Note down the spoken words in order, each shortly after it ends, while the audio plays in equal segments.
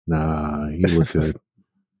Nah, you look good.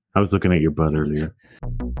 I was looking at your butt earlier.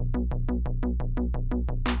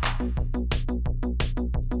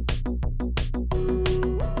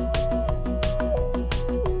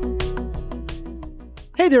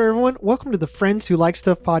 Hey there, everyone. Welcome to the Friends Who Like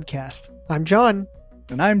Stuff podcast. I'm Jon.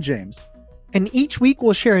 And I'm James. And each week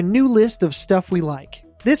we'll share a new list of stuff we like.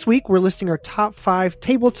 This week we're listing our top 5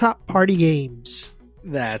 tabletop party games.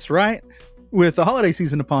 That's right. With the holiday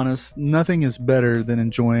season upon us, nothing is better than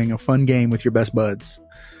enjoying a fun game with your best buds.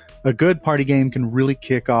 A good party game can really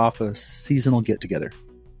kick off a seasonal get-together.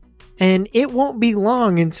 And it won't be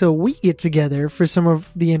long until we get together for some of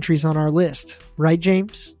the entries on our list. Right,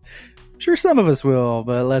 James? Sure, some of us will,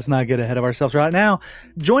 but let's not get ahead of ourselves right now.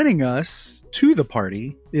 Joining us to the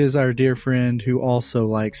party is our dear friend who also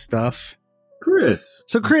likes stuff, Chris.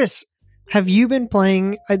 So, Chris, have you been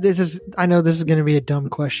playing... I know this is going to be a dumb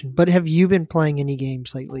question, but have you been playing any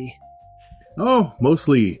games lately? Oh,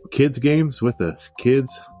 mostly kids games with the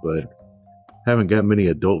kids, but haven't got many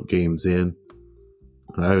adult games in.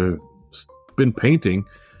 I've been painting.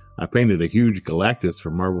 I painted a huge Galactus for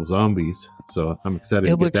Marvel Zombies, so I'm excited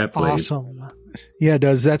to get that played. It looks awesome. Yeah, it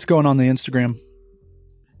does. That's going on the Instagram.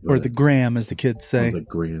 Or the gram, as the kids say. The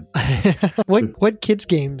gram. What kids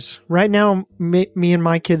games? Right now, me and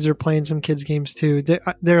my kids are playing some kids games too.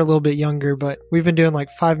 They're a little bit younger, but we've been doing like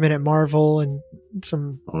 5 Minute Marvel and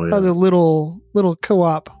some other little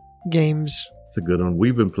co-op games. It's a good one.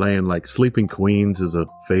 We've been playing like Sleeping Queens is a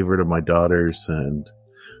favorite of my daughters, and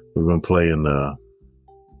we've been playing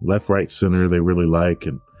Left, Right, Center they really like,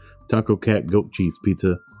 and Taco Cat Goat Cheese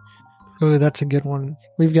Pizza. Oh, that's a good one.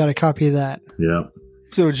 We've got a copy of that. Yeah.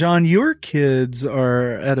 So, Jon, your kids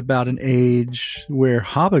are at about an age where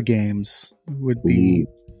Haba games would be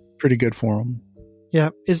pretty good for them. Yeah.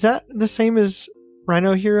 Is that the same as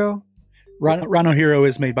Rhino Hero? Rhino Hero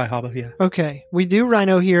is made by Haba, yeah. Okay. We do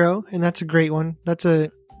Rhino Hero, and that's a great one.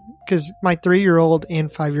 Because my 3-year-old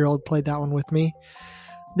and 5-year-old played that one with me.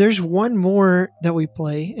 There's one more that we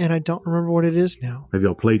play, and I don't remember what it is now. Have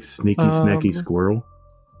y'all played Sneaky Snacky Squirrel?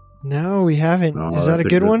 No, we haven't. Oh, is that a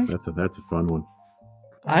good one? That's a fun one.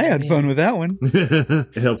 I had fun with that one.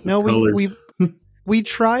 It helps with colors. We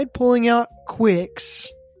tried pulling out Quicks,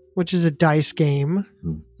 which is a dice game.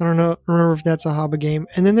 I don't know. Remember if that's a Haba game.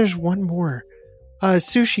 And then there's one more,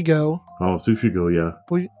 Sushi Go. Oh, Sushi Go, yeah.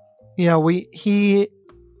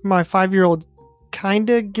 My 5-year-old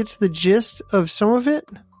kind of gets the gist of some of it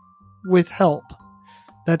with help.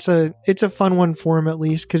 It's a fun one for him, at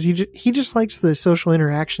least, because he just likes the social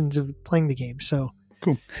interactions of playing the game. So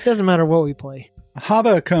cool. It doesn't matter what we play.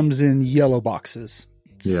 Haba comes in yellow boxes.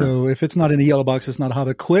 Yeah. So if it's not in a yellow box, it's not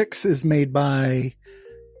Haba. Quicks is made by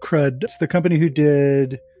Crud. It's the company who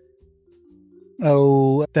did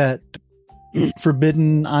that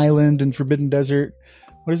Forbidden Island and Forbidden Desert.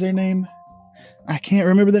 What is their name? I can't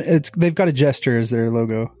remember that. They've got a jester as their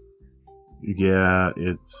logo. Yeah,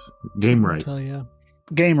 it's Game Right. I'll tell you.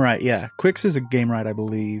 Game Right, yeah. Quicks is a Game Right, I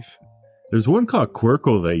believe. There's one called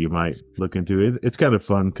Quirkle that you might look into. It's kind of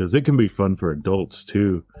fun because it can be fun for adults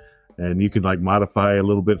too. And you can like modify a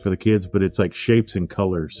little bit for the kids, but it's like shapes and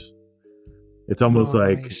colors. It's almost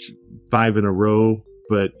nice. 5 in a row,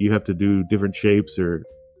 but you have to do different shapes or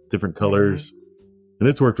different colors. And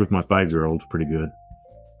it's worked with my 5-year-old pretty good.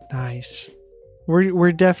 Nice.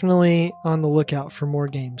 We're definitely on the lookout for more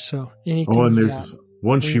games. So anything. Oh, and there's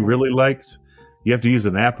one she really likes. You have to use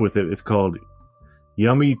an app with it. It's called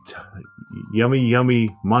Yummy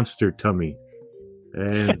Monster Tummy.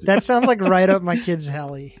 And that sounds like right up my kid's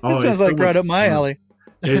alley. Oh, it sounds like right up my alley.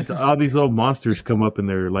 It's all these little monsters come up and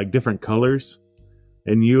they're like different colors.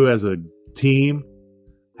 And you as a team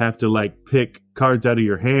have to like pick cards out of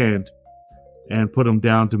your hand and put them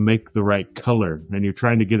down to make the right color. And you're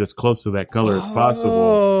trying to get as close to that color as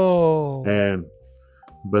possible.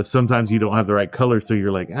 But sometimes you don't have the right color. So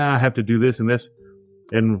you're like, I have to do this and this.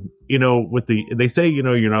 And, they say,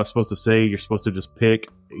 you're not supposed to say, you're supposed to just pick,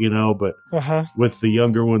 but with the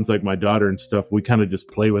younger ones, like my daughter and stuff, we kind of just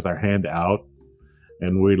play with our hand out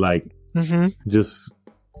and we just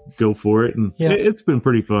go for it. And it's been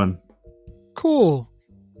pretty fun. Cool.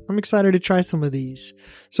 I'm excited to try some of these.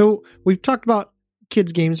 So we've talked about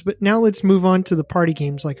kids games, but now let's move on to the party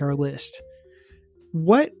games like our list.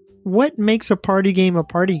 What makes a party game a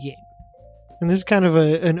party game? And this is kind of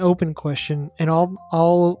an open question, and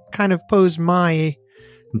I'll kind of pose my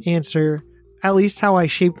answer, at least how I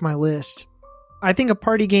shaped my list. I think a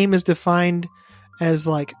party game is defined as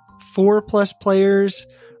like 4+ players,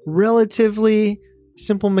 relatively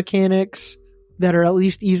simple mechanics that are at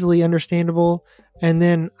least easily understandable. And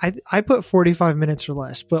then I put 45 minutes or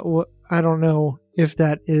less, but I don't know if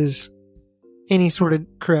that is any sort of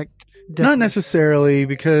correct definition. Not necessarily,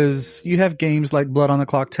 because you have games like Blood on the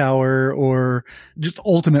Clock Tower or just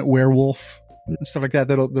Ultimate Werewolf and stuff like that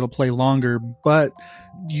that'll play longer. But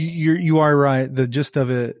you are right. The gist of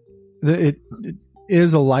it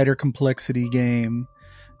is a lighter complexity game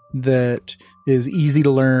that is easy to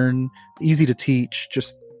learn, easy to teach.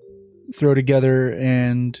 Just throw together,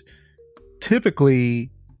 and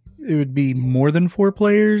typically it would be more than 4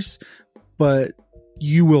 players, but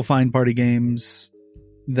you will find party games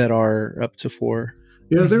that are up to 4.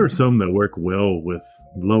 Yeah, there are some that work well with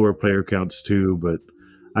lower player counts too, but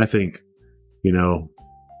I think,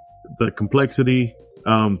 the complexity,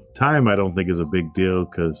 time I don't think is a big deal,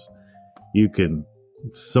 because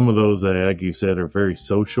some of those, like you said, are very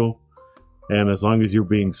social, and as long as you're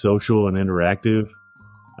being social and interactive,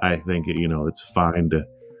 I think it's fine to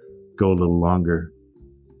go a little longer.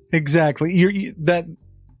 Exactly.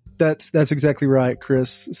 That's exactly right,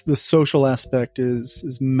 Chris. The social aspect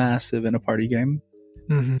is massive in a party game.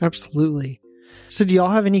 Mm-hmm. Absolutely. So do y'all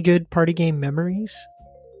have any good party game memories?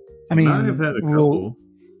 I mean, I've had a couple.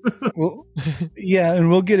 Yeah, and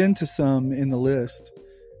we'll get into some in the list.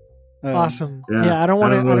 Awesome. Yeah, I don't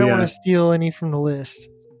want to steal any from the list.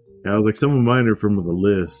 Yeah, I was like, some of mine are from the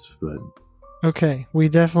list, but okay, we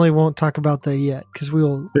definitely won't talk about that yet, because we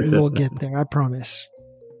will get there, I promise.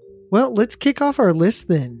 Well, let's kick off our list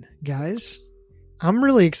then, guys. I'm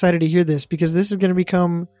really excited to hear this, because this is going to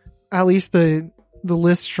become, at least the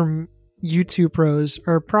lists from you two pros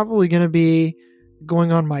are probably going to be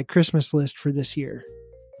going on my Christmas list for this year.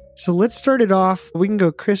 So let's start it off. We can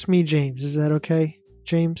go Chris, me, James. Is that okay,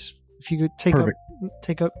 James? If you could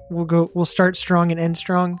take up, we'll start strong and end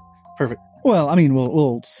strong. Perfect. Well, I mean,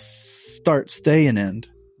 we'll start, stay, and end.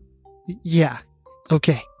 Yeah.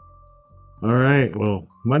 Okay. All right. Well,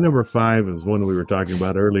 my number 5 is one we were talking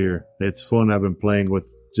about earlier. It's fun. I've been playing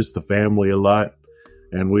with just the family a lot,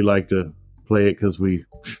 and we like to play it because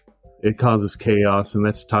it causes chaos, and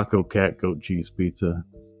that's Taco Cat Goat Cheese Pizza.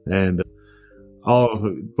 And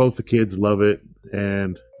both the kids love it,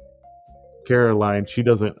 and Caroline, she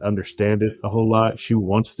doesn't understand it a whole lot. She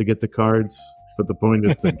wants to get the cards, but the point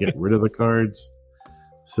is to get rid of the cards.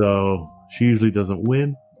 So she usually doesn't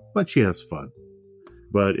win, but she has fun.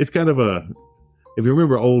 But it's kind of if you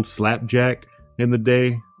remember old Slapjack in the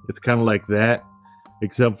day, it's kind of like that,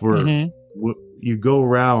 except for you go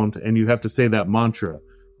around and you have to say that mantra.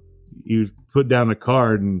 You put down a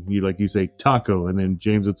card and you say taco, and then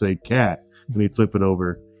James would say cat, and he'd flip it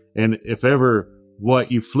over. And if ever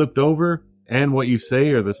what you flipped over and what you say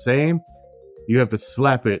are the same, you have to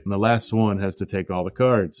slap it, and the last one has to take all the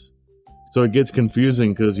cards. So it gets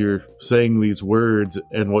confusing because you're saying these words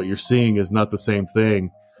and what you're seeing is not the same thing.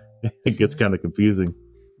 It gets kind of confusing.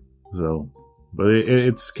 So, but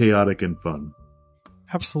it's chaotic and fun.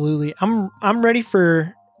 Absolutely. I'm ready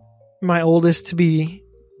for my oldest to be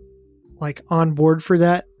on board for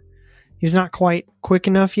that. He's not quite quick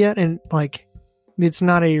enough yet, and it's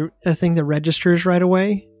not a thing that registers right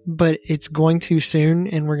away, but it's going to soon,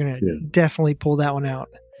 and we're going to definitely pull that one out.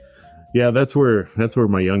 Yeah, that's where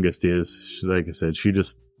my youngest is. Like I said,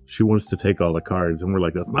 she wants to take all the cards, and we're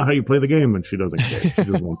like, that's not how you play the game, and she doesn't care. She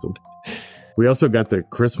just wants them. We also got the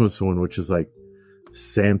Christmas one, which is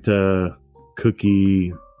Santa,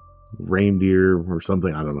 cookie, reindeer, or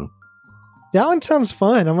something. I don't know. That one sounds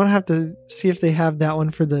fun. I'm going to have to see if they have that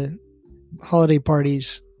one for the holiday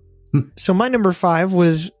parties. So my number 5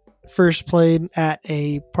 was first played at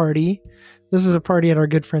a party. This is a party at our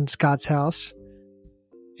good friend Scott's house.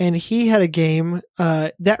 And he had a game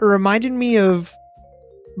that reminded me of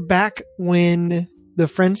back when the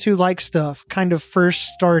Friends Who Like Stuff kind of first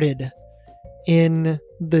started in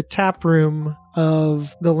the tap room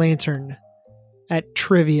of the Lantern at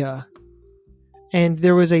Trivia. And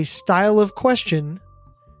there was a style of question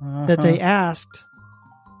that they asked,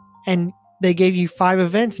 and they gave you 5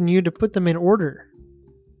 events, and you had to put them in order.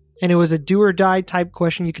 And it was a do or die type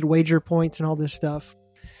question. You could wager points and all this stuff.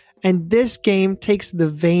 And this game takes the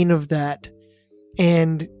vein of that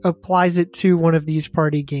and applies it to one of these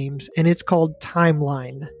party games, and it's called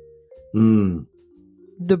Timeline.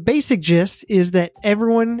 The basic gist is that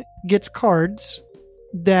everyone gets cards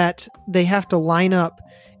that they have to line up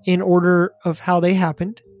in order of how they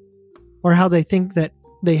happened, or how they think that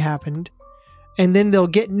they happened, and then they'll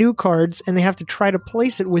get new cards, and they have to try to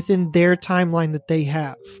place it within their timeline that they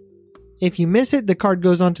have. If you miss it, the card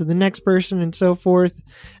goes on to the next person, and so forth.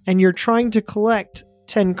 And you're trying to collect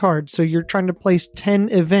 10 cards. So you're trying to place 10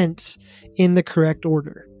 events in the correct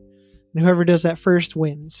order. And whoever does that first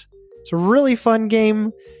wins. It's a really fun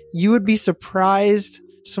game. You would be surprised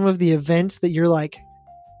some of the events that you're like,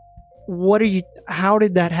 how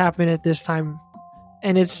did that happen at this time?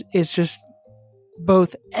 And it's just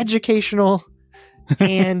both educational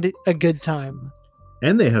and a good time.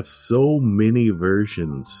 And they have so many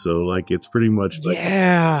versions. So, like, it's pretty much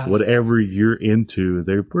like whatever you're into,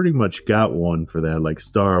 they pretty much got one for that. Like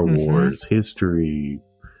Star Wars, history,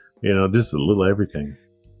 just a little everything.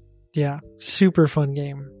 Yeah. Super fun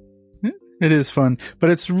game. It is fun, but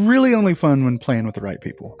it's really only fun when playing with the right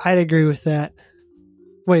people. I'd agree with that.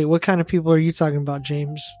 Wait, what kind of people are you talking about,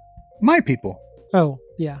 James? My people. Oh,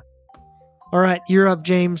 yeah. All right. You're up,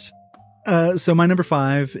 James. So my number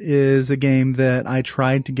 5 is a game that I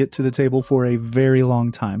tried to get to the table for a very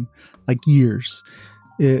long time, like years.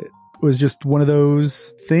 It was just one of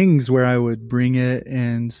those things where I would bring it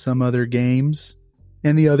in some other games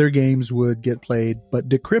and the other games would get played, but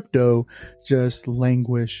Decrypto just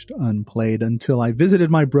languished unplayed until I visited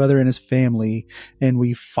my brother and his family and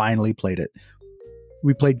we finally played it.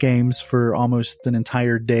 We played games for almost an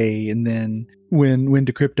entire day, and then when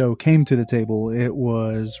Decrypto came to the table, it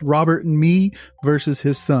was Robert and me versus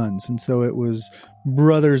his sons, and so it was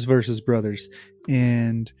brothers versus brothers,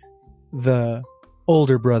 and the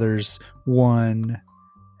older brothers won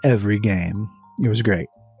every game. It was great.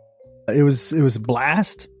 It was a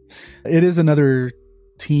blast. It is another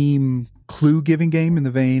team clue giving game in the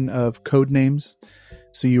vein of code names.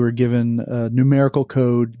 So you were given a numerical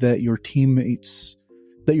code that your teammates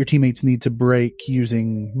need to break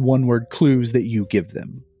using one-word clues that you give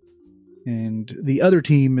them. And the other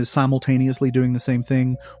team is simultaneously doing the same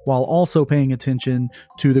thing while also paying attention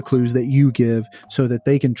to the clues that you give so that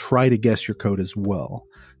they can try to guess your code as well.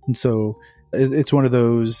 And so it's one of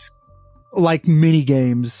those, like mini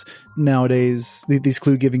games nowadays, these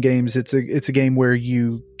clue giving games, it's a game where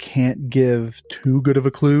you can't give too good of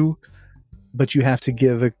a clue, but you have to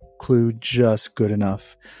give a clue just good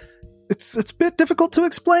enough. It's a bit difficult to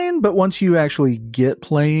explain, but once you actually get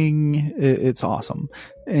playing, it's awesome.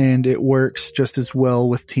 And it works just as well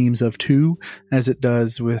with teams of 2 as it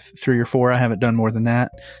does with 3 or 4. I haven't done more than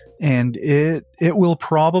that. And it will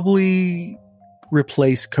probably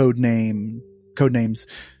replace Codenames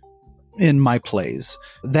in my plays.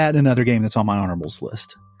 That and another game that's on my honorables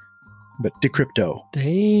list. But Decrypto.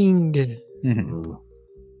 Dang. Mm-hmm.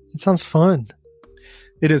 It sounds fun.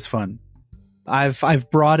 It is fun.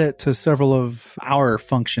 I've brought it to several of our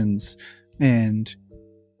functions, and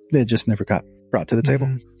it just never got brought to the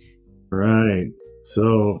table. Right.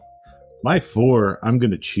 So my 4, I'm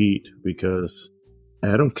going to cheat because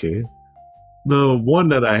I don't care. The one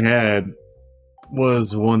that I had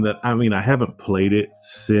was one that, I haven't played it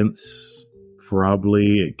since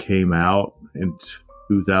probably it came out in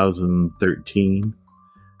 2013,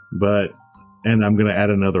 and I'm going to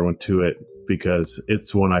add another one to it because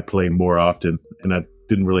it's one I play more often, and I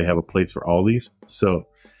didn't really have a place for all these. So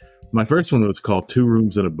my first one was called 2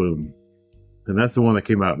 Rooms and a Boom, and that's the one that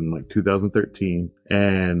came out in like 2013,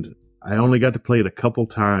 and I only got to play it a couple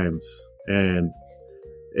times, and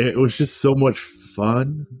it was just so much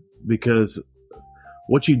fun because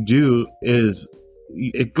what you do is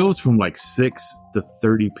it goes from like 6 to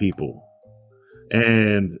 30 people,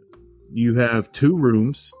 and you have 2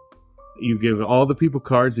 rooms. You give all the people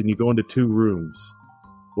cards and you go into 2 rooms.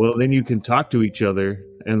 Well, then you can talk to each other,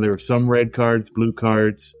 and there are some red cards, blue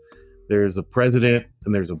cards. There's a president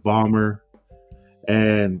and there's a bomber,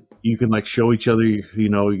 and you can like show each other,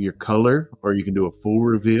 your color, or you can do a full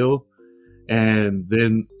reveal. And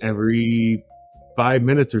then every 5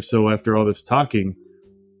 minutes or so after all this talking,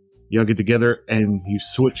 y'all get together and you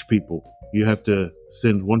switch people. You have to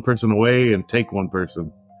send one person away and take one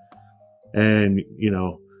person. And,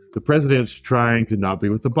 the president's trying to not be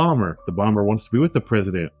with the bomber. The bomber wants to be with the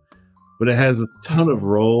president. But it has a ton of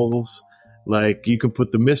roles. Like, you can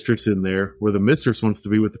put the mistress in there where the mistress wants to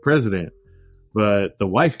be with the president. But the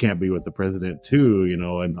wife can't be with the president too,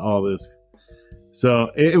 and all this.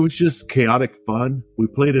 So it was just chaotic fun. We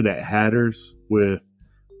played it at Hatter's with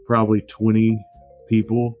probably 20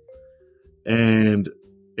 people. And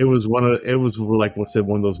it was one of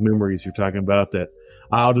those memories you're talking about that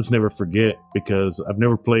I'll just never forget, because I've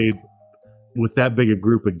never played with that big a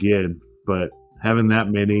group again, but having that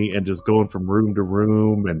many and just going from room to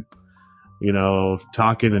room and,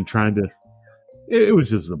 talking and trying to, it was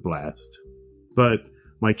just a blast. But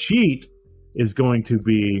my cheat is going to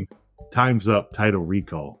be Time's Up Title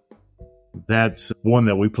Recall. That's one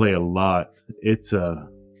that we play a lot. It's a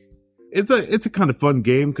kind of fun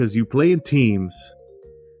game because you play in teams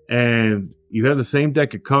and you have the same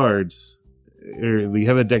deck of cards. Or you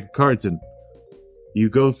have a deck of cards and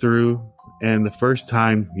you go through, and the first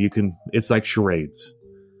time it's like charades.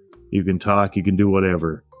 You can talk, you can do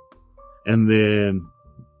whatever. And then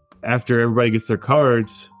after everybody gets their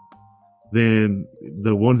cards, then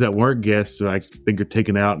the ones that weren't guessed, I think, are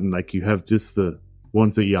taken out, and like you have just the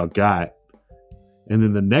ones that y'all got. And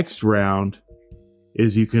then the next round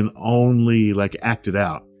is you can only like act it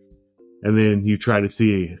out, and then you try to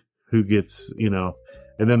see who gets,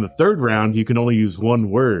 and then the third round you can only use one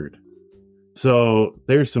word. So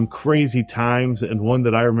there's some crazy times, and one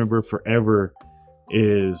that I remember forever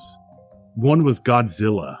is one was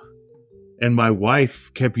Godzilla, and my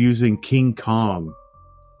wife kept using King Kong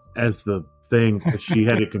as the thing because she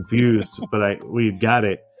had it confused, but we got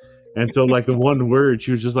it. And so like the one word,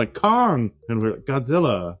 she was just like Kong, and we're like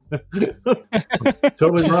Godzilla.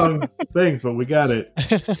 Totally wrong things, but we got it.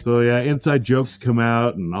 So yeah, inside jokes come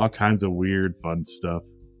out and all kinds of weird fun stuff.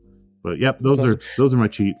 But yep, those are my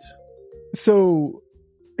cheats. So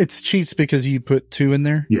it's cheats because you put 2 in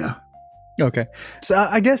there? Yeah. Okay. So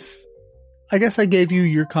I guess I gave you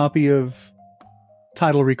your copy of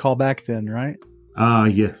Title Recall back then, right?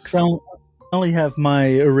 Yes. 'Cause I only have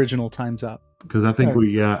my original Time's Up. Because I think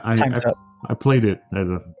I played it at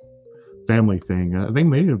a family thing. I think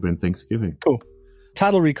maybe it have been Thanksgiving. Cool.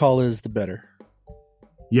 Title Recall is the better.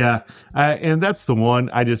 Yeah, and that's the one.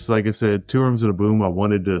 I just, like I said, Two Rooms and a Boom I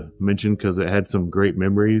wanted to mention because it had some great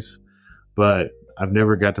memories, but I've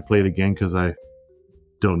never got to play it again because I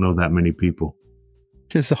don't know that many people.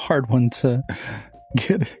 It's a hard one to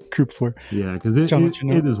get a group for. Yeah, because it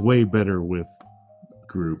is way better with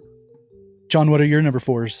group. John, what are your number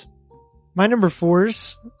 4s? My number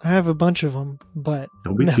 4s, I have a bunch of them, but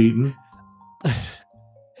don't be cheating.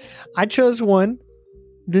 I chose one.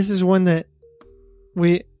 This is one that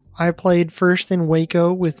I played first in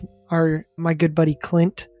Waco with my good buddy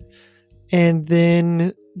Clint, and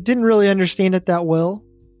then didn't really understand it that well.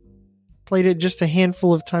 Played it just a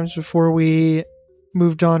handful of times before we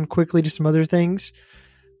moved on quickly to some other things.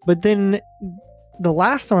 But then the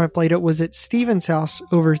last time I played it was at Steven's house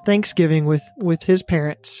over Thanksgiving with his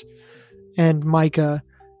parents and Micah,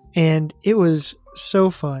 and it was so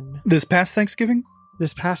fun. This past Thanksgiving?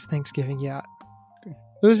 This past Thanksgiving, yeah.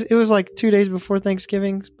 It was like 2 days before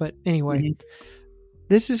Thanksgiving, but anyway.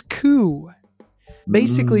 This is Coup.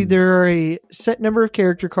 Basically, there are a set number of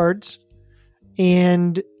character cards,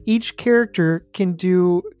 and each character can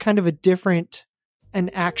do kind of an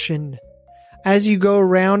action. As you go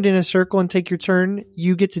around in a circle and take your turn,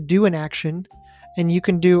 you get to do an action, and you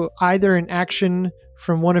can do either an action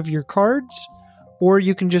from one of your cards, or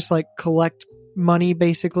you can just like collect money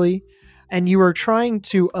basically, and you are trying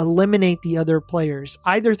to eliminate the other players,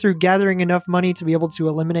 either through gathering enough money to be able to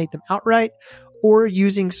eliminate them outright, or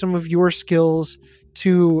using some of your skills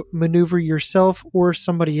to maneuver yourself or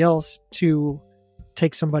somebody else to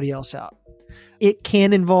take somebody else out. It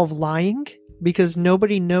can involve lying, because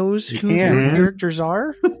nobody knows who your characters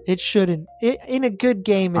are. It shouldn't. In a good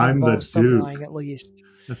game, it involves some lying at least.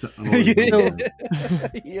 That's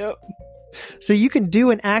Yep. So you can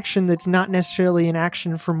do an action that's not necessarily an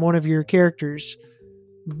action from one of your characters,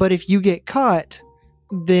 but if you get caught,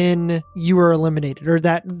 then you are eliminated, or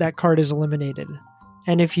that card is eliminated.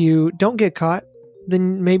 And if you don't get caught,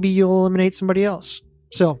 then maybe you'll eliminate somebody else.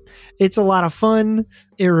 So it's a lot of fun.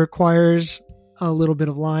 It requires a little bit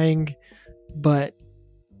of lying, but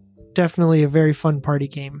definitely a very fun party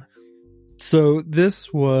game. So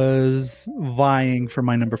this was vying for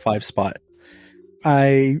my number 5 spot.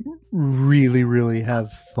 I really, really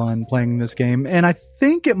have fun playing this game. And I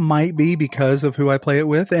think it might be because of who I play it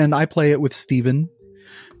with. And I play it with Steven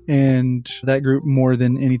and that group more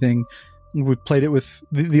than anything. We've played it with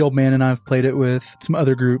the old man, and I've played it with some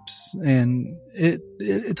other groups, and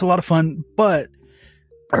it's a lot of fun. But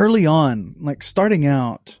early on, like starting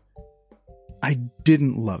out, I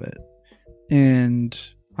didn't love it. And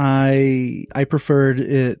I preferred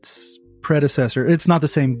its predecessor. It's not the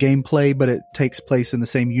same gameplay, but it takes place in the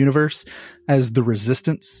same universe as The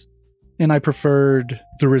Resistance. And I preferred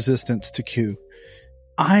The Resistance to Q.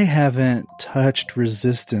 I haven't touched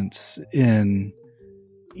Resistance in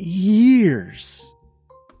years,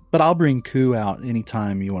 but I'll bring Q out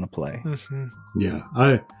anytime you want to play. Mm-hmm. Yeah,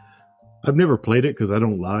 I've never played it because I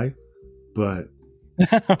don't lie, but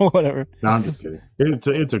whatever. No, I'm just kidding.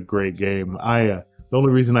 It's a great game. The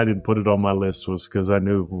only reason I didn't put it on my list was because I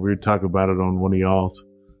knew we would talk about it on one of y'all's.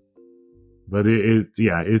 But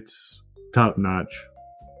it's top notch.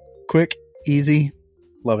 Quick, easy,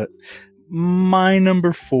 love it. My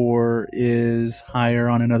number 4 is higher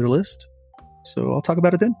on another list, so I'll talk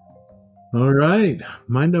about it then. All right,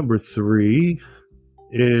 my number 3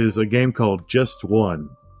 is a game called Just One,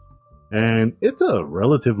 and it's a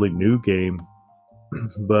relatively new game,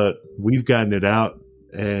 but we've gotten it out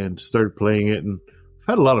and started playing it and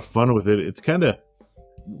had a lot of fun with it. It's kind of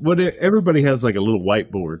everybody has like a little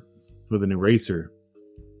whiteboard with an eraser,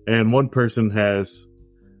 and one person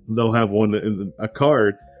they'll have a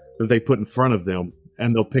card that they put in front of them,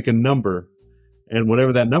 and they'll pick a number, and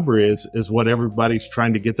whatever that number is what everybody's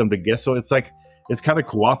trying to get them to guess. So it's kind of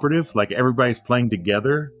cooperative, like everybody's playing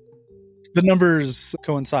together. The numbers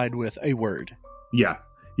coincide with a word. Yeah.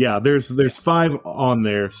 There's 5 on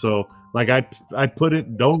there, so like I'd put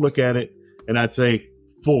it, don't look at it, and I'd say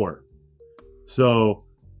 4. So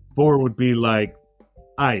 4 would be like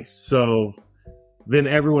ice. So then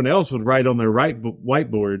everyone else would write on their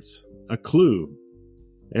whiteboards a clue,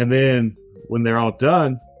 and then when they're all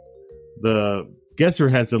done, the guesser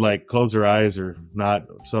has to like close their eyes or not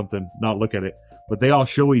look at it, but they all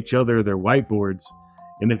show each other their whiteboards,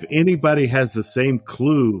 and if anybody has the same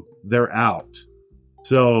clue, they're out.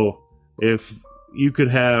 So if you could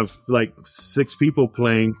have like 6 people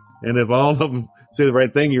playing, and if all of them say the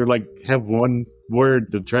right thing, you're like have one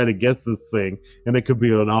word to try to guess this thing, and it could be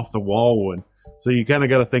an off the wall one. So you kind of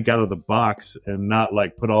got to think out of the box and not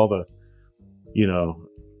like put all the,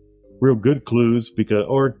 real good clues, because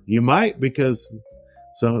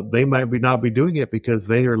so they might not be doing it because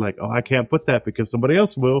they are like, oh, I can't put that because somebody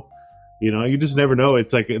else will. You just never know.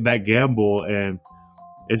 It's like that gamble, and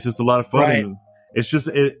it's just a lot of fun. Right. And it's just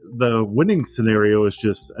the winning scenario is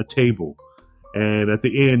just a table, and at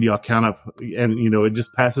the end y'all count up, and it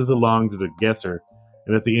just passes along to the guesser,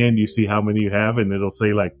 and at the end you see how many you have, and it'll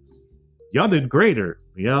say like, y'all did great, or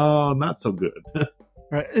y'all not so good.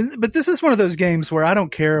 Right. But this is one of those games where I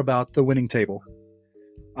don't care about the winning table.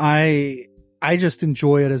 I just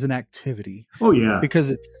enjoy it as an activity. Oh yeah, because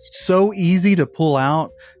it's so easy to pull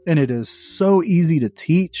out, and it is so easy to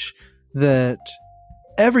teach, that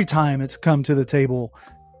every time it's come to the table,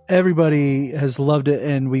 everybody has loved it,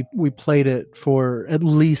 and we played it for at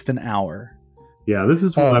least an hour. Yeah, this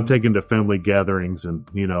is what I've taken to family gatherings, and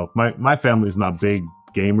my family's not big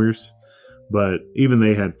gamers, but even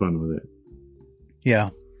they had fun with it. Yeah,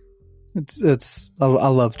 I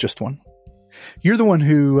love Just One. You're the one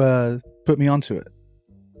who put me onto it.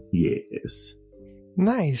 Yes.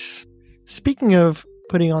 Nice. Speaking of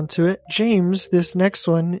putting onto it, James, this next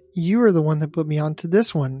one, you are the one that put me onto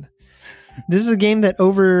this one. This is a game that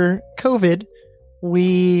over COVID,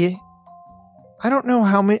 I don't know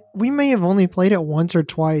how many, we may have only played it once or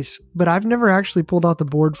twice, but I've never actually pulled out the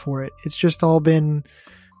board for it. It's just all been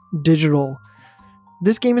digital.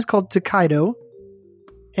 This game is called Takedo,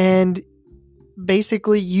 and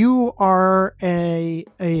basically you are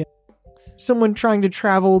someone trying to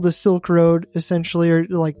travel the Silk Road, essentially, or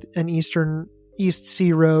like an East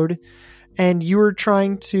Sea Road, and you are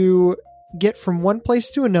trying to get from one place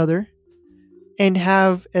to another and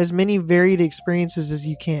have as many varied experiences as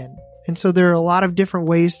you can. And so there are a lot of different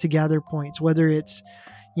ways to gather points, whether it's,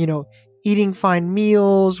 eating fine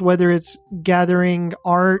meals, whether it's gathering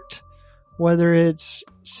art, whether it's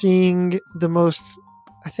seeing the most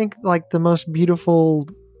beautiful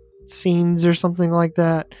scenes or something like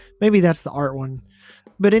that. Maybe that's the art one.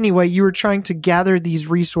 But anyway, you were trying to gather these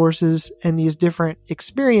resources and these different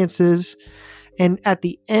experiences, and at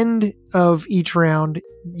the end of each round,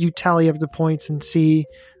 you tally up the points and see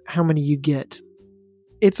how many you get.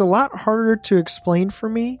 It's a lot harder to explain for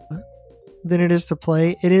me than it is to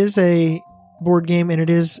play. It is a board game, and it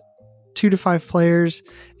is 2 to 5 players.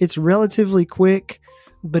 It's relatively quick,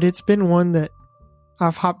 but it's been one that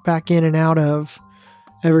I've hopped back in and out of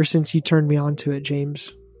ever since you turned me on to it,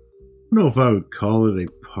 James. I don't know if I would call it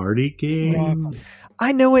a party game.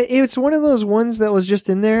 I know it's one of those ones that was just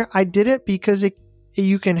in there. I did it because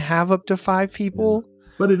you can have up to 5 people.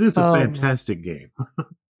 But it is a fantastic game.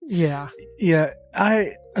 Yeah. Yeah.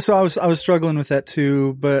 I was struggling with that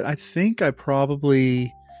too, but I think I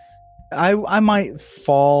probably I might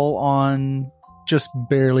fall on just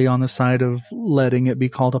barely on the side of letting it be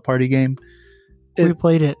called a party game. We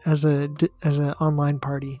played it as an online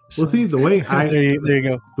party. So. Well, see, the way there you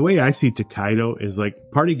go. The way I see Takedo is like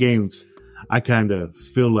party games. I kind of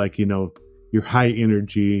feel like you're high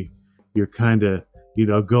energy. You're kind of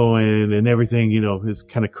going, and everything is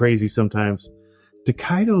kind of crazy sometimes.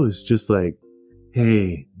 Takedo is just like,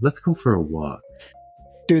 hey, let's go for a walk.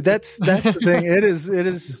 Dude, that's the thing.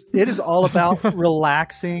 It is all about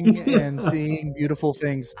relaxing and seeing beautiful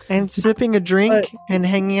things and sipping a drink and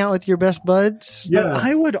hanging out with your best buds. Yeah,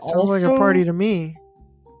 I would sounds like a party to me.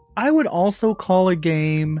 I would also call a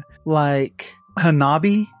game like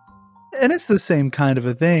Hanabi, and it's the same kind of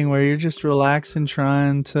a thing where you're just relaxing,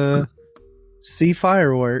 trying to see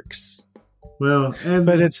fireworks. Well,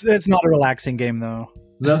 but it's not a relaxing game though.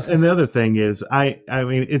 And the other thing is, I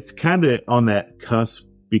mean, it's kind of on that cusp,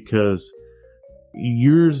 because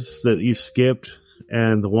yours that you skipped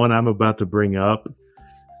and the one I'm about to bring up,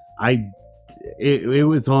 it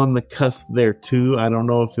was on the cusp there too. I don't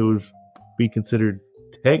know if it would be considered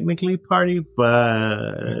technically party,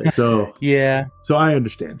 but so Yeah. So I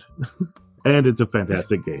understand, and it's a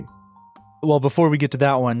fantastic game. Well, before we get to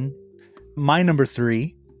that one, my number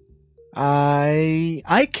 3,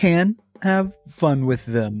 I can have fun with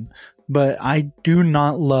them, but I do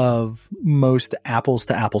not love most apples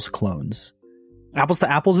to apples clones. Apples to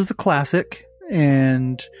Apples is a classic,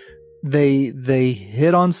 and they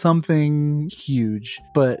hit on something huge.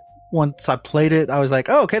 But once I played it, I was like,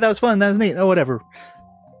 oh, okay, that was fun. That was neat. Oh, whatever.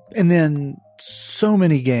 And then so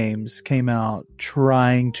many games came out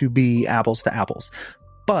trying to be apples to apples.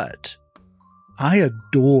 But I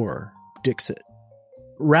adore Dixit.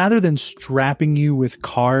 Rather than strapping you with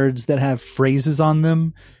cards that have phrases on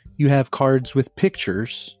them, you have cards with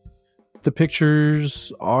pictures. The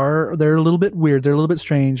pictures they're a little bit weird. They're a little bit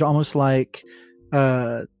strange, almost like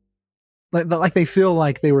they feel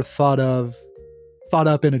like they were thought up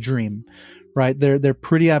in a dream, right? They're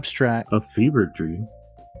pretty abstract. A fever dream.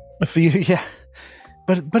 Yeah.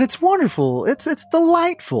 But it's wonderful. It's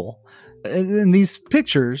delightful. And these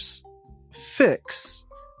pictures fix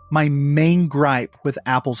my main gripe with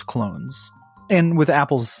Apple's clones and with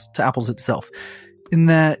Apples to Apples itself, in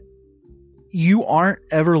that you aren't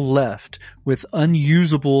ever left with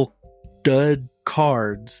unusable dud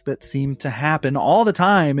cards that seem to happen all the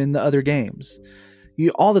time in the other games. You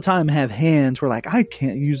all the time have hands where like, I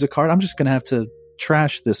can't use a card. I'm just going to have to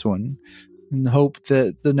trash this one and hope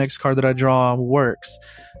that the next card that I draw works.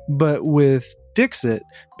 But with Dixit,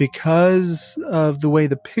 because of the way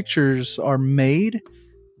the pictures are made,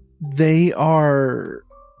 they are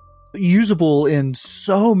usable in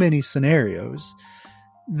so many scenarios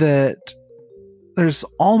that there's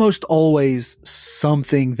almost always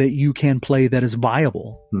something that you can play that is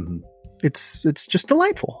viable. Mm-hmm. It's just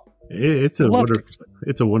delightful. It's a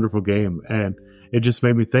wonderful game, and it just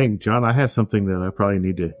made me think, John, I have something that I probably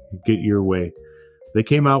need to get your way. They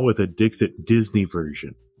came out with a Dixit Disney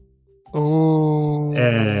version. Oh.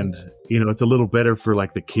 And, it's a little better for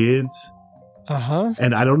like the kids. Uh-huh.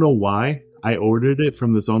 And I don't know why. I ordered it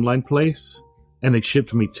from this online place, and they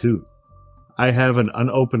shipped me 2. I have an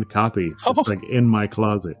unopened copy just like in my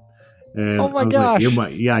closet. And oh my I was gosh.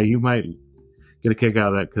 like, you might get a kick out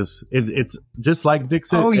of that, because it's just like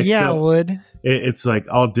Dixit. Oh yeah, I would. It's like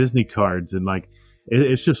all Disney cards, and like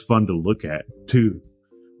it's just fun to look at too.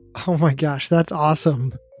 Oh my gosh, that's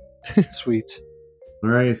awesome. Sweet. All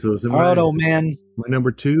right, so is it man. My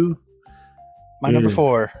number 2? My number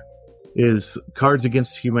 4 is Cards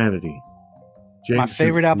Against Humanity. James my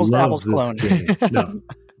favorite Apples to Apples clone. No,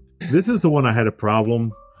 this is the one I had a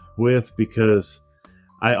problem with, because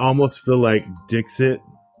I almost feel like Dixit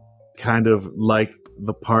kind of like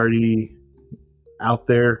the party out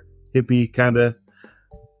there hippie kind of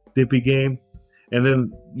dippy game, and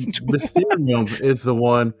then Mysterium is the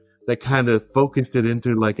one that kind of focused it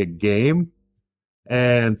into like a game.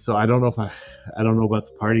 And so I don't know about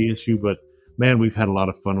the party issue, but man, we've had a lot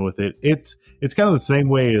of fun with it. It's kind of the same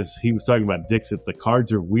way as he was talking about Dixit. The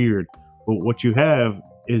cards are weird, but what you have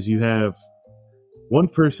is one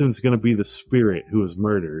person's going to be the spirit who is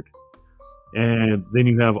murdered, and then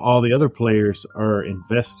you have all the other players are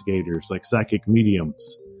investigators, like psychic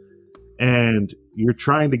mediums, and you're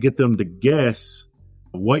trying to get them to guess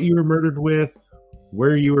what you were murdered with,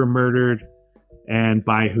 where you were murdered, and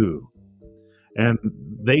by who. And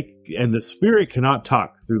the spirit cannot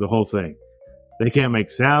talk through the whole thing. They can't make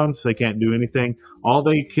sounds. They can't do anything. All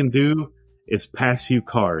they can do is pass you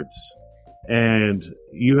cards. And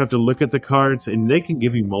you have to look at the cards, and they can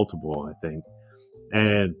give you multiple, I think.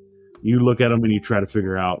 And you look at them and you try to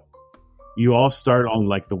figure out. You all start on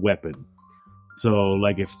like the weapon. So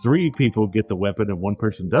like if 3 people get the weapon and 1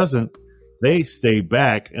 person doesn't, they stay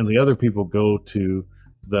back and the other people go to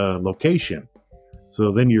the location.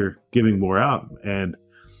 So then you're giving more out. And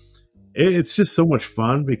it's just so much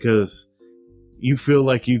fun, because you feel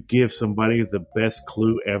like you give somebody the best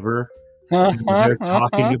clue ever. They're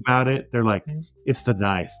talking about it. They're like, it's the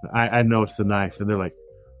knife. I know it's the knife. And they're like,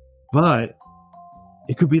 but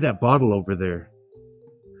it could be that bottle over there.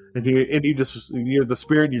 And you're the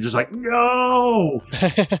spirit, and you're just like, no,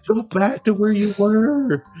 go back to where you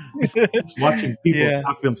were. Just watching people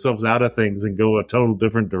talk themselves out of things and go a total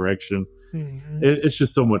different direction. Mm-hmm. It's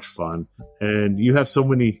just so much fun. And you have so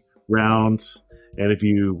many rounds. And if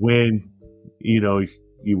you win,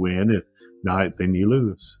 you win. If not, then you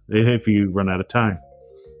lose if you run out of time.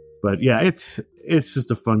 But yeah, it's just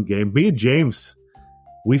a fun game. Me and James,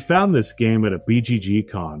 we found this game at a BGG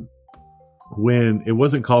con when it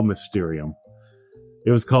wasn't called Mysterium.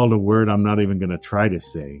 It was called a word I'm not even going to try to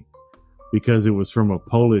say because it was from a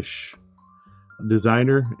Polish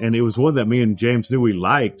designer, and it was one that me and James knew we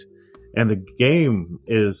liked, and the game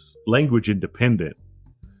is language independent.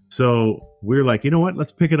 So we were like, you know what?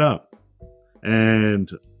 Let's pick it up. And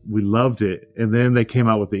we loved it. And then they came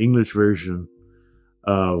out with the English version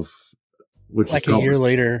of which like is a year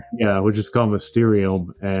later. Yeah, which is called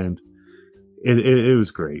Mysterium, and it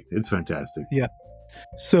was great. It's fantastic. Yeah.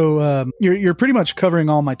 So you're pretty much covering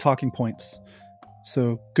all my talking points.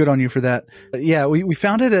 So good on you for that. Yeah, we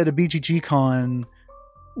found it at a BGG con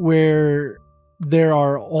where there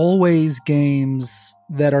are always games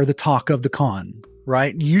that are the talk of the con,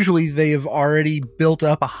 right? Usually they have already built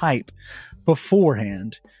up a hype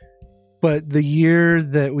beforehand. But the year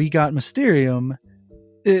that we got Mysterium,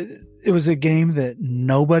 it was a game that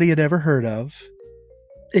nobody had ever heard of.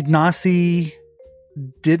 Ignacy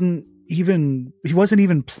he wasn't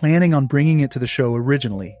even planning on bringing it to the show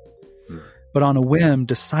originally, but on a whim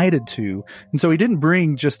decided to. And so he didn't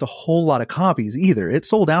bring just a whole lot of copies either. It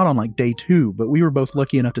sold out on like day 2, but we were both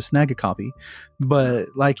lucky enough to snag a copy. But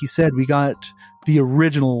like he said, we got the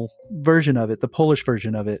original version of it, the Polish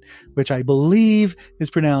version of it, which I believe is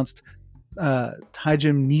pronounced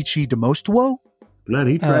Tajemniczy Domostwo. Glad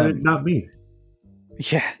he tried it, not me.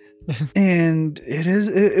 Yeah. And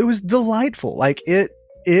it was delightful. Like it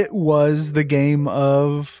was the game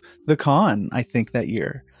of the con, I think, that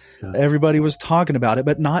year. Yeah. Everybody was talking about it,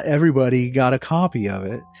 but not everybody got a copy of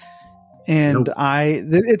it. And nope.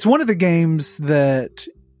 It's one of the games that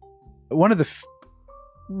one of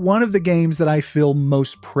the games that I feel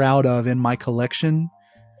most proud of in my collection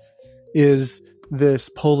is this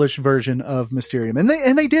Polish version of Mysterium. And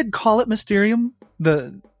they did call it Mysterium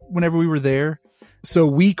whenever we were there. So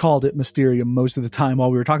we called it Mysterium most of the time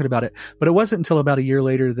while we were talking about it. But it wasn't until about a year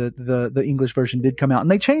later that the English version did come out.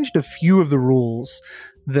 And they changed a few of the rules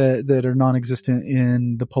that are non-existent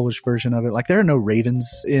in the Polish version of it. Like there are no ravens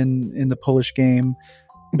in the Polish game.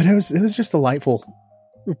 But it was just delightful.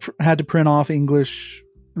 Had to print off English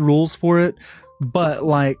rules for it. But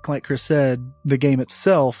like Chris said, the game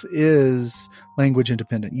itself is language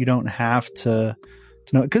independent. You don't have to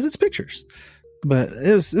know it because it's pictures. But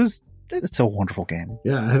it's a wonderful game.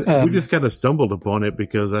 Yeah, we just kind of stumbled upon it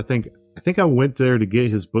because I think I went there to get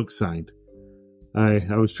his book signed. I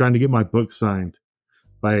was trying to get my book signed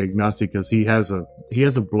by Ignacy because he has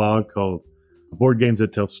a blog called Board Games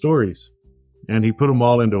That Tell Stories, and he put them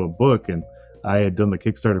all into a book. And I had done the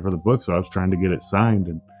Kickstarter for the book, so I was trying to get it signed,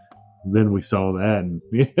 and then we saw that, and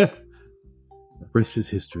yeah, the rest is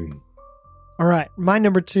history. All right, my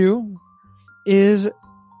number 2 is.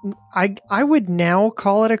 I would now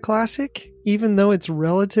call it a classic, even though it's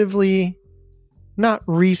relatively not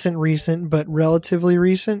recent, but relatively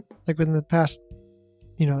recent, like within the past,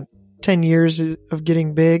 10 years of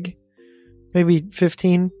getting big, maybe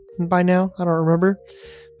 15 by now. I don't remember,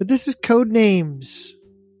 but this is Codenames.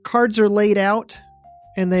 Cards are laid out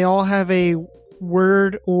and they all have a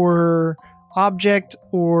word or object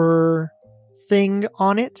or thing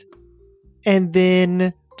on it. And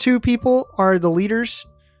then 2 people are the leaders.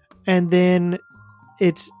 And then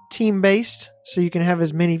it's team-based, so you can have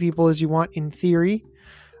as many people as you want in theory.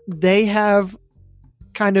 They have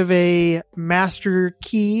kind of a master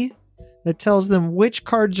key that tells them which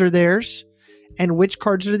cards are theirs and which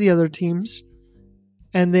cards are the other team's.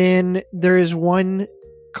 And then there is one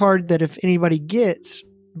card that if anybody gets,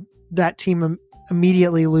 that team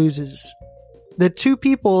immediately loses. The 2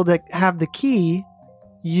 people that have the key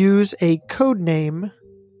use a code name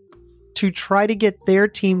to try to get their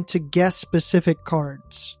team to guess specific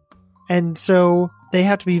cards. And so they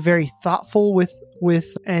have to be very thoughtful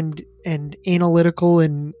with and analytical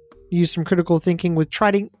and use some critical thinking with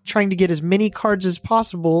trying to get as many cards as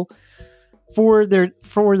possible for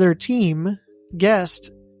their team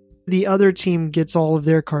guessed. The other team gets all of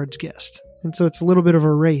their cards guessed. And so it's a little bit of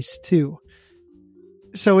a race too.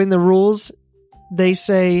 So in the rules, they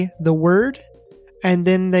say the word and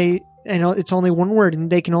then it's only one word, and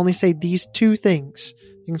they can only say these 2 things.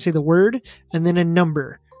 You can say the word and then a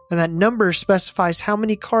number. And that number specifies how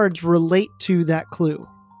many cards relate to that clue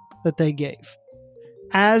that they gave.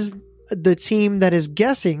 As the team that is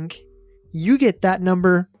guessing, you get that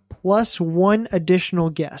number plus 1 additional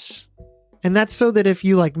guess. And that's so that if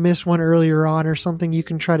you miss one earlier on or something, you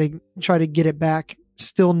can try to get it back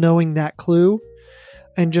still knowing that clue,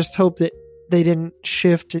 and just hope that they didn't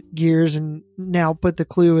shift gears and now put the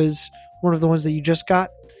clue as one of the ones that you just got.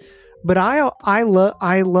 But I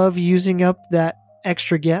love using up that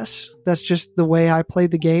extra guess. That's just the way I play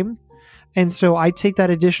the game. And so I take that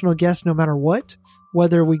additional guess no matter what,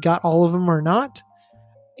 whether we got all of them or not.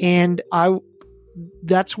 And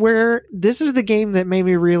that's where this is the game that made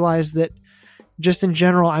me realize that just in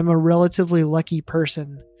general, I'm a relatively lucky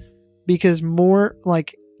person, because more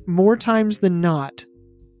times than not,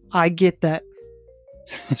 I get that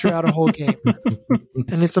throughout a whole game,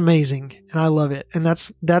 and it's amazing, and I love it, and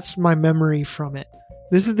that's my memory from it.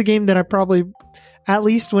 This is the game that I probably, at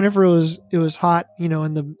least whenever it was hot,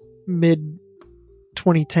 in the mid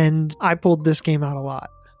 2010s, I pulled this game out a lot.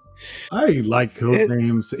 I like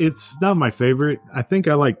Codenames. It's not my favorite. I think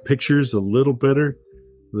I like Pictures a little better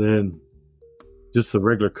than just the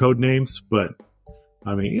regular Codenames, but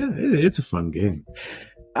I mean, yeah, it's a fun game.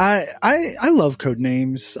 I love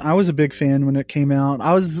Codenames. I was a big fan when it came out.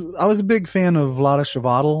 I was a big fan of Vlaada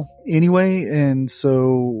Chvátil anyway, and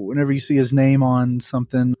so whenever you see his name on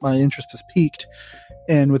something, my interest is piqued.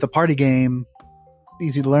 And with a party game,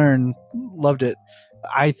 easy to learn, loved it.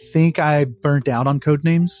 I think I burnt out on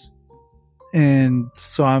Codenames, and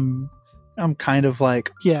so I'm kind of like,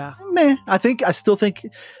 yeah, meh. I think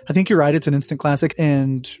you're right. It's an instant classic,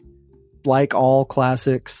 and like all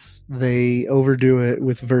classics, they overdo it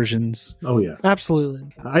with versions. Oh yeah, absolutely.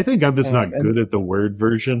 I think I'm just not good at the word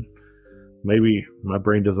version. Maybe my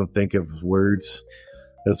brain doesn't think of words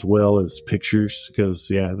as well as pictures, because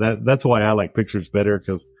that's why I like pictures better,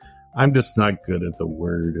 because I'm just not good at the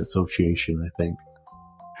word association, I think.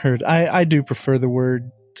 Heard. I do prefer the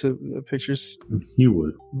word to pictures. You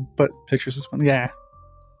would. But pictures is fun. Yeah.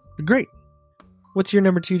 Great. What's your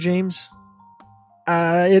number 2, James?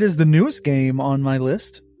 It is the newest game on my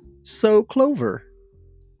list, So Clover.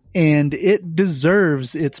 And it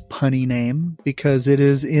deserves its punny name because it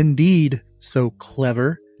is indeed so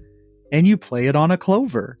clever. And you play it on a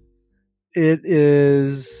clover. It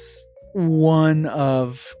is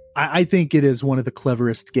I think it is one of the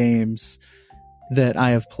cleverest games that I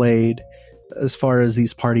have played as far as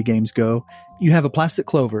these party games go. You have a plastic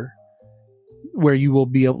clover where you'll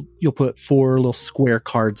put 4 little square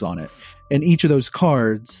cards on it. And each of those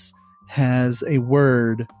cards has a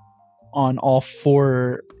word on all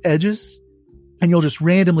 4 edges, and you'll just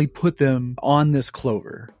randomly put them on this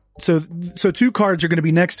clover. So 2 cards are going to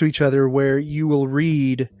be next to each other where you will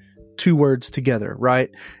read 2 words together, right?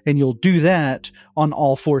 And you'll do that on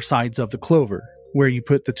all 4 sides of the clover where you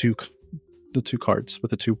put the two cards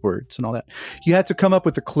with the 2 words and all that. You have to come up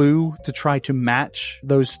with a clue to try to match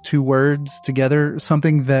those 2 words together,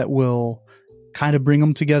 something that will kind of bring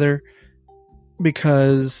them together,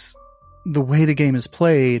 because the way the game is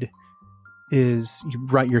played is you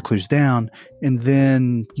write your clues down and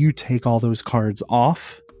then you take all those cards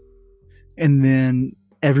off, and then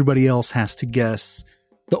everybody else has to guess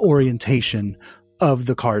the orientation of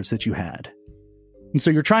the cards that you had. And so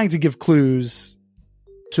you're trying to give clues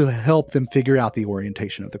to help them figure out the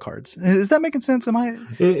orientation of the cards. Is that making sense?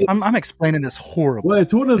 I'm explaining this horribly. Well,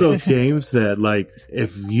 it's one of those games that, like,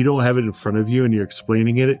 if you don't have it in front of you and you're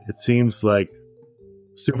explaining it, it seems like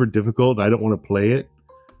super difficult. I don't want to play it.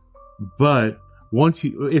 But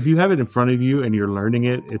if you have it in front of you and you're learning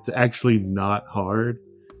it, it's actually not hard.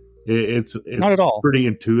 It's not at all. Pretty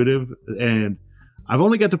intuitive, and I've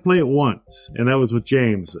only got to play it once, and that was with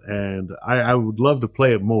James, and I would love to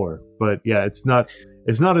play it more. But yeah, it's not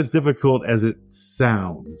as difficult as it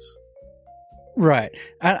sounds. Right.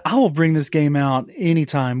 I will bring this game out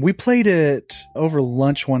anytime. We played it over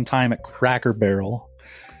lunch one time at Cracker Barrel.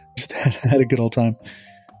 Just had a good old time.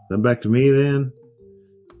 Then back to me then.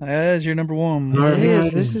 As your number 1. It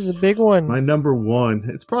is. This is a big one. My number 1.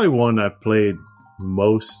 It's probably one I've played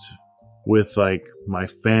most with, like, my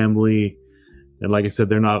family. And like I said,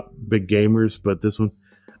 they're not big gamers, but this one,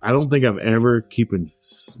 I don't think I've ever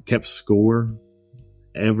kept score.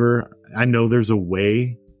 Ever. I know there's a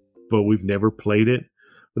way, but we've never played it.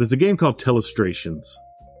 But it's a game called Telestrations.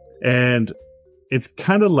 And it's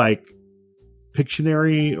kind of like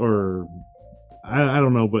Pictionary, or I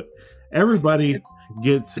don't know, but everybody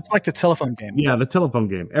gets... It's like the telephone game. Yeah, the telephone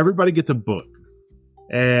game. Everybody gets a book.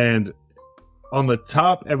 And on the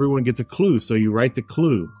top, everyone gets a clue. So you write the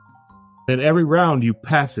clue. Then every round, you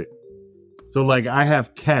pass it. So, like, I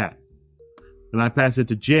have cat. And I pass it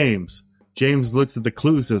to James. James looks at the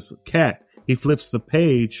clue, says cat. He flips the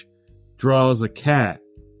page, draws a cat.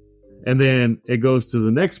 And then it goes to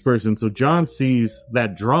the next person. So John sees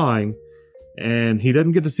that drawing, and he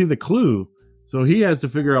doesn't get to see the clue. So he has to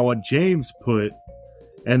figure out what James put.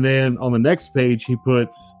 And then on the next page, he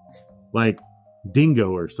puts, like,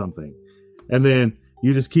 dingo or something. And then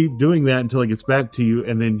you just keep doing that until it gets back to you.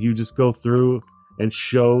 And then you just go through and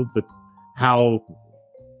show how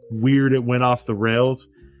weird it went off the rails.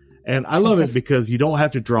 And I love it because you don't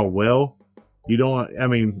have to draw well. A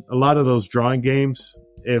lot of those drawing games,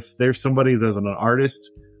 if there's somebody that's an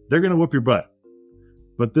artist, they're going to whoop your butt.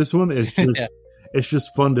 but this one is just Yeah. it's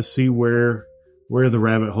just fun to see where the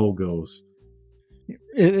rabbit hole goes.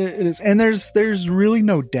 It is, and there's really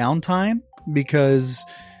no downtime because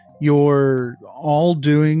you're all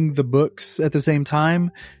doing the books at the same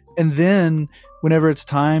time, and then whenever it's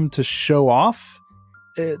time to show off,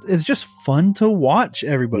 it's just fun to watch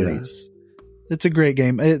everybody's. It's a great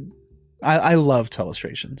game. I love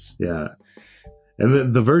Telestrations. Yeah,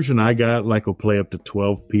 and the version I got will play up to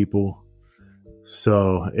 12 people,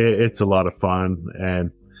 so it's a lot of fun.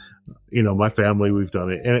 And my family, we've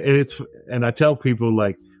done it, and I tell people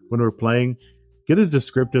when we're playing, get as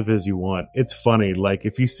descriptive as you want. It's funny.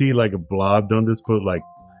 If you see a blob, don't just put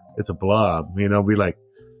it's a blob. Be like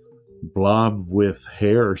blob with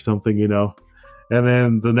hair or something. And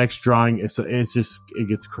then the next drawing, it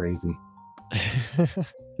gets crazy.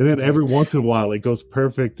 And then every once in a while, it goes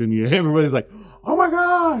perfect, and everybody's like, "Oh my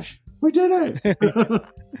gosh, we did it!"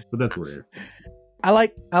 But that's rare. I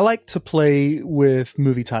like to play with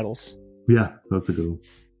movie titles. Yeah, that's a good one.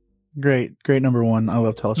 Great number one. I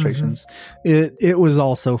love Telestrations. It was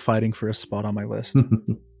also fighting for a spot on my list.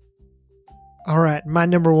 All right, my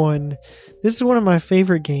number one. This is one of my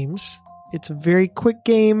favorite games. It's a very quick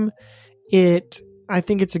game. I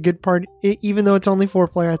think it's a good party, even though it's only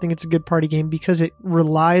 4-player. I think it's a good party game because it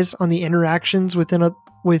relies on the interactions with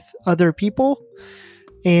other people,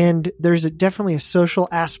 and there's definitely a social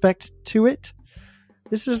aspect to it.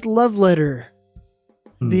 This is Love Letter.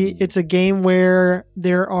 It's a game where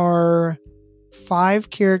there are 5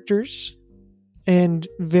 characters and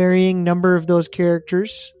varying number of those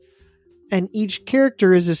characters, and each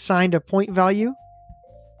character is assigned a point value.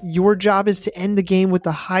 Your job is to end the game with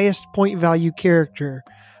the highest point value character.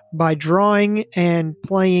 By drawing and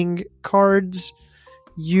playing cards,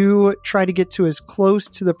 you try to get to as close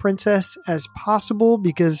to the princess as possible,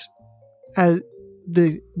 because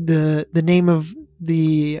the name of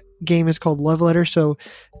the game is called Love Letter. So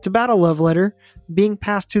it's about a love letter being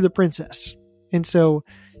passed to the princess. And so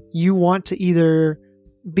you want to either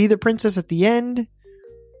be the princess at the end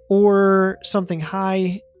or something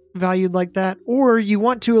high valued like that, or you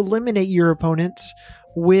want to eliminate your opponents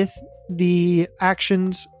with the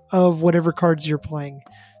actions of whatever cards you're playing.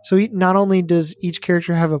 So not only does each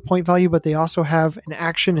character have a point value, but they also have an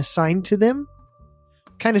action assigned to them,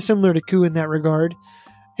 kind of similar to Coup in that regard.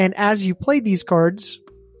 And as you play these cards,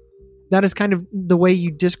 that is kind of the way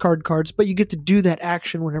you discard cards, but you get to do that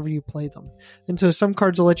action whenever you play them. And so some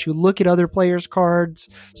cards will let you look at other players' cards.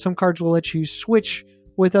 Some cards will let you switch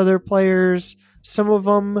with other players. Some of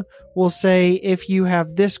them will say, if you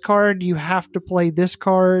have this card, you have to play this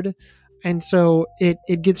card. And so it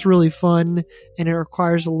gets really fun, and it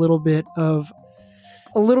requires a little bit of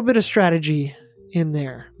strategy in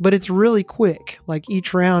there. But it's really quick.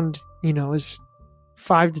 Each round, is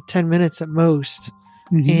 5 to 10 minutes at most.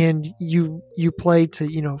 Mm-hmm. And you play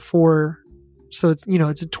to, 4. So it's,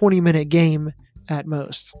 it's a 20-minute game at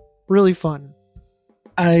most. Really fun.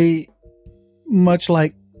 I, much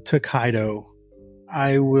like Tokaido,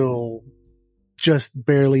 I will just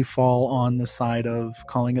barely fall on the side of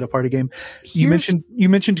calling it a party game. You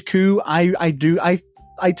mentioned Coup. I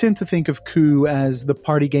tend to think of Coup as the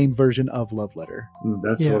party game version of Love Letter.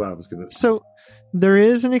 That's what I was going to say. So there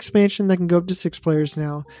is an expansion that can go up to 6 players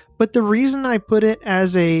now. But the reason I put it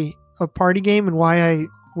as a party game and why I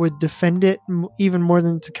would defend it even more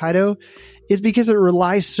than Tokaido is because it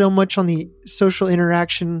relies so much on the social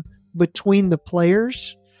interaction between the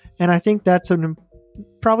players. And I think that's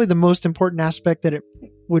probably the most important aspect that it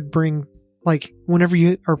would bring. Whenever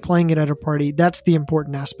you are playing it at a party, that's the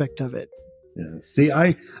important aspect of it. Yeah. See,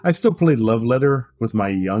 I still play Love Letter with my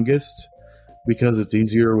youngest because it's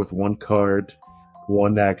easier with one card,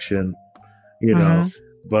 one action,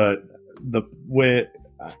 but the way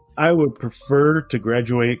I would prefer to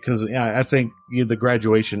graduate, because I think the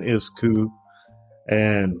graduation is Coup,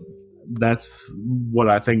 and that's what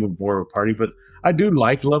I think would more of a party. But I do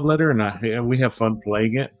like Love Letter, and we have fun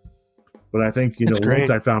playing it. But I think once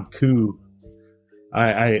I found Coup,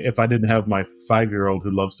 I if I didn't have my 5-year-old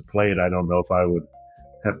who loves to play it, I don't know if I would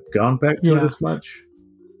have gone back to it as much.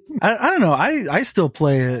 I don't know. I still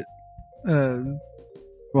play it.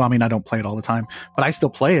 Well, I mean, I don't play it all the time, but I still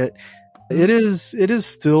play it. It is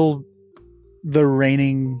still the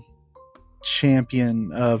reigning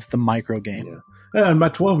champion of the micro game. Yeah. And my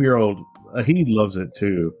 12-year-old, he loves it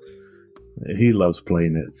too. He loves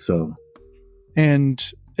playing it. So, and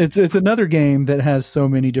it's another game that has so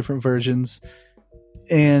many different versions,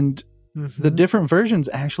 and the different versions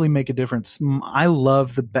actually make a difference. I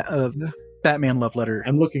love the Batman Love Letter.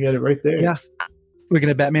 I'm looking at it right there. Yeah, looking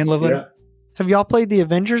at Batman Love Letter. Yeah. Have y'all played the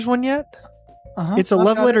Avengers one yet? Uh-huh. It's a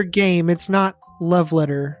Love Letter game. It's not Love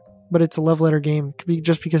Letter, but it's a love letter game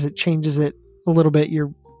just because it changes it a little bit.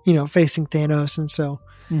 You're, facing Thanos. And so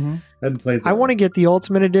Mm-hmm. I hadn't played that. I want to get the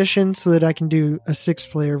Ultimate Edition so that I can do a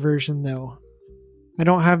 6-player version, though. I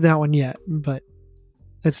don't have that one yet, but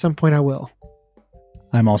at some point I will.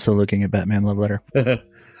 I'm also looking at Batman Love Letter.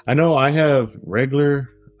 I know I have regular,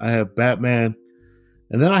 I have Batman,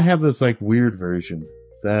 and then I have this like weird version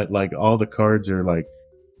that like all the cards are like,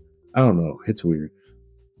 I don't know, it's weird.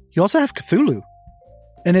 You also have Cthulhu,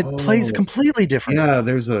 and it plays completely different. Yeah,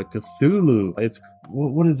 there's a Cthulhu. It's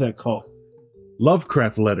what is that called?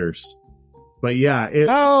 Lovecraft Letters. But yeah,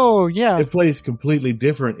 it plays completely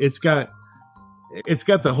different. It's got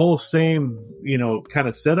the whole same, kind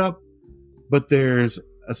of setup, but there's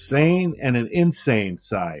a sane and an insane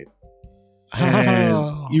side.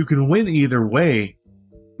 And you can win either way,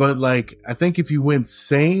 but like I think if you win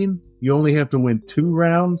sane, you only have to win 2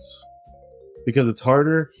 rounds because it's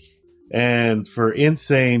harder. And for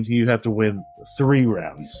insane, you have to win 3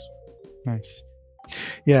 rounds. Nice.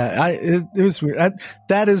 Yeah, it was weird.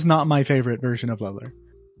 That is not my favorite version of Love Letter,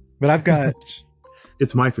 but I've got.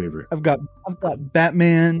 It's my favorite. I've got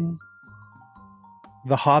Batman,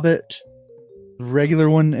 The Hobbit, the regular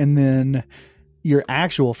one, and then your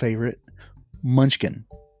actual favorite, Munchkin.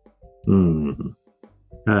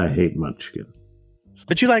 I hate Munchkin.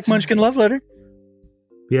 But you like Munchkin Love Letter?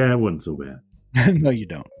 Yeah, it wasn't so bad. No, you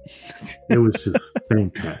don't. It was just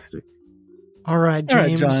fantastic. All right,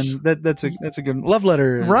 James. All right, John. That's a good Love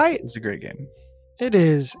Letter. Right, it's a great game. It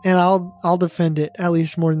is, and I'll defend it at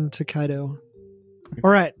least more than Takedo.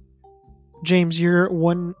 All right, James, you're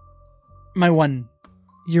one. My one.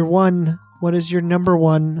 You're one. What is your number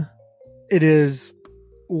one? It is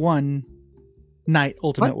One Night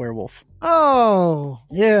Ultimate Werewolf. Oh,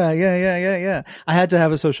 yeah. I had to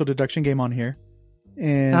have a social deduction game on here,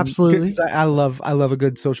 and absolutely, I love a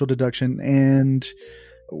good social deduction. And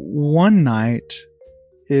One Night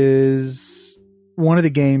is one of the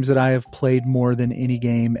games that I have played more than any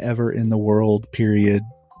game ever in the world. Period.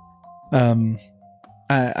 I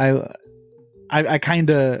kind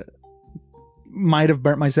of might have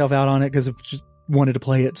burnt myself out on it because I just wanted to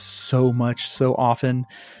play it so much, so often.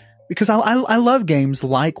 Because I love games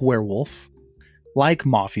like Werewolf, like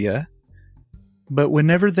Mafia, but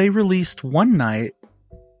whenever they released One Night,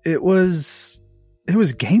 it was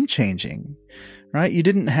game changing, right? You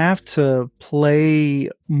didn't have to play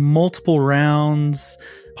multiple rounds,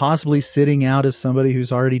 possibly sitting out as somebody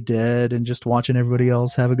who's already dead and just watching everybody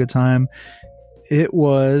else have a good time. It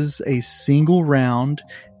was a single round,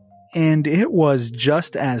 and it was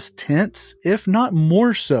just as tense, if not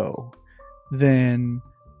more so, than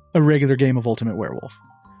a regular game of Ultimate Werewolf.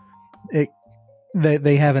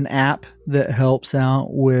 They have an app that helps out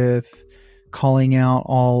with calling out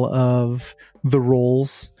all of the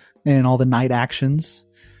roles and all the night actions.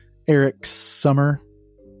 Eric Summerer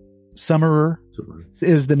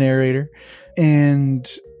is the narrator,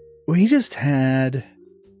 and we just had,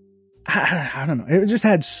 I don't know, it just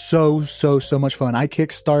had so much fun. I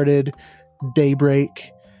kickstarted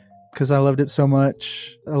Daybreak because I loved it so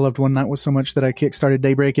much. I loved One Night so much that I kickstarted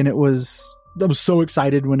Daybreak, and I was so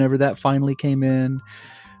excited whenever that finally came in.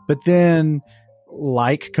 But then,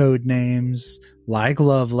 like Codenames, like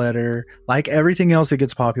Love Letter, like everything else that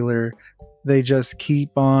gets popular, they just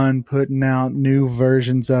keep on putting out new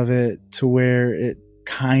versions of it to where it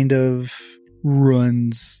kind of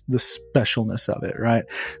ruins the specialness of it, right?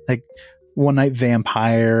 Like One Night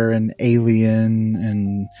Vampire and Alien,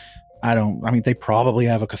 and they probably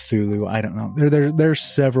have a Cthulhu. I don't know. There's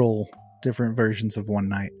several different versions of One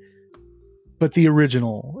Night, but the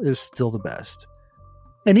original is still the best.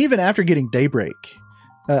 And even after getting Daybreak,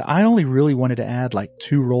 I only really wanted to add like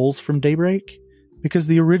 2 roles from Daybreak because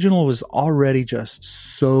the original was already just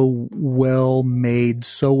so well made,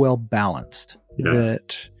 so well balanced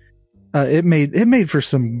that it made for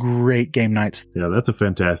some great game nights. Yeah, that's a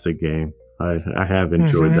fantastic game. I have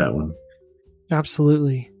enjoyed that one.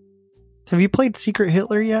 Absolutely. Have you played Secret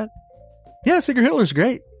Hitler yet? Yeah, Secret Hitler's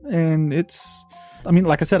great. And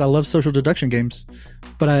like I said, I love social deduction games,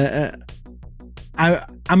 but I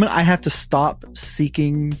have to stop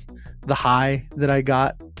seeking the high that I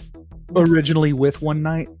got originally with One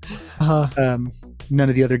Night. None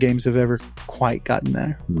of the other games have ever quite gotten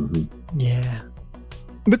there. Mm-hmm. Yeah.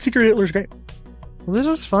 But Secret Hitler's great. Well, this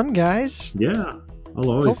was fun, guys. Yeah. I'll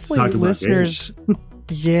always Hopefully talk about listeners.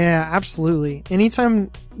 Yeah, absolutely.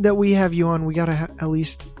 Anytime that we have you on, we got to at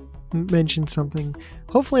least mention something.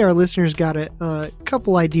 Hopefully our listeners got a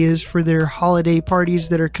couple ideas for their holiday parties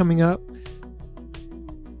that are coming up,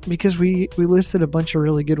 because we listed a bunch of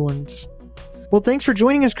really good ones. Well, thanks for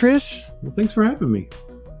joining us, Chris. Well, thanks for having me.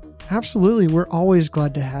 Absolutely. We're always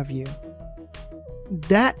glad to have you.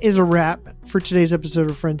 That is a wrap for today's episode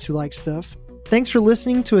of Friends Who Like Stuff. Thanks for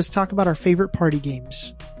listening to us talk about our favorite party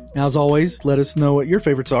games. As always, let us know what your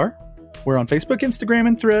favorites are. We're on Facebook, Instagram,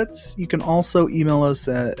 and Threads. You can also email us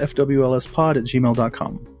at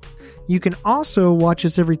fwlspod@gmail.com. You can also watch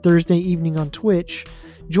us every Thursday evening on Twitch.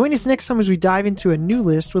 Join us next time as we dive into a new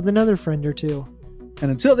list with another friend or two.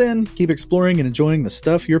 And until then, keep exploring and enjoying the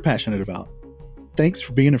stuff you're passionate about. Thanks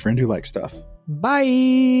for being a friend who likes stuff.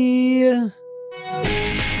 Bye!